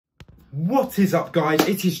What is up, guys?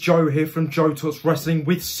 It is Joe here from JoeTalksWrestling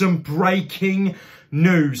with some breaking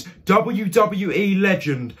news. WWE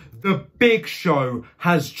Legend, the Big Show,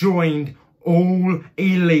 has joined All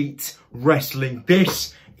Elite Wrestling.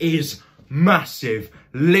 This is massive.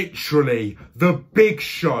 Literally, the Big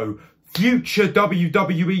Show, future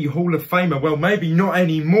WWE Hall of Famer, well, maybe not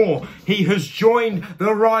anymore. He has joined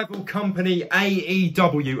the rival company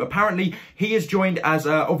AEW. Apparently, he has joined as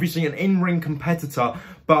obviously an in-ring competitor,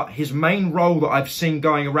 but his main role that I've seen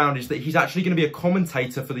going around is that he's actually going to be a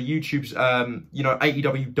commentator for the YouTube's,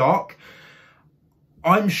 AEW Dark.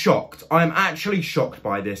 I'm shocked. I'm actually shocked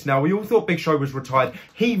by this. Now, we all thought Big Show was retired.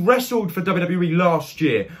 He wrestled for WWE last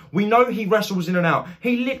year. We know he wrestles in and out.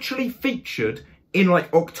 He literally featured in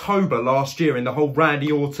like October last year in the whole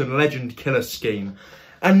Randy Orton Legend Killer scheme.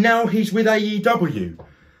 And now he's with AEW.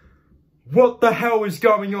 What the hell is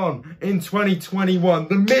going on in 2021?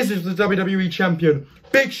 The Miz is the WWE champion.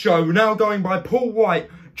 Big Show, now going by Paul Wight,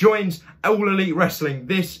 joins All Elite Wrestling.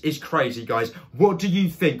 This is crazy, guys. What do you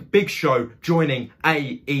think? Big Show joining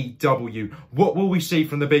AEW. What will we see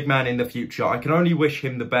from the big man in the future? I can only wish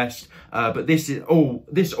him the best, but this all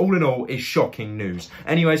in all is shocking news.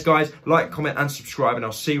 Anyways, guys, like, comment and subscribe, and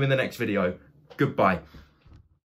I'll see you in the next video. Goodbye.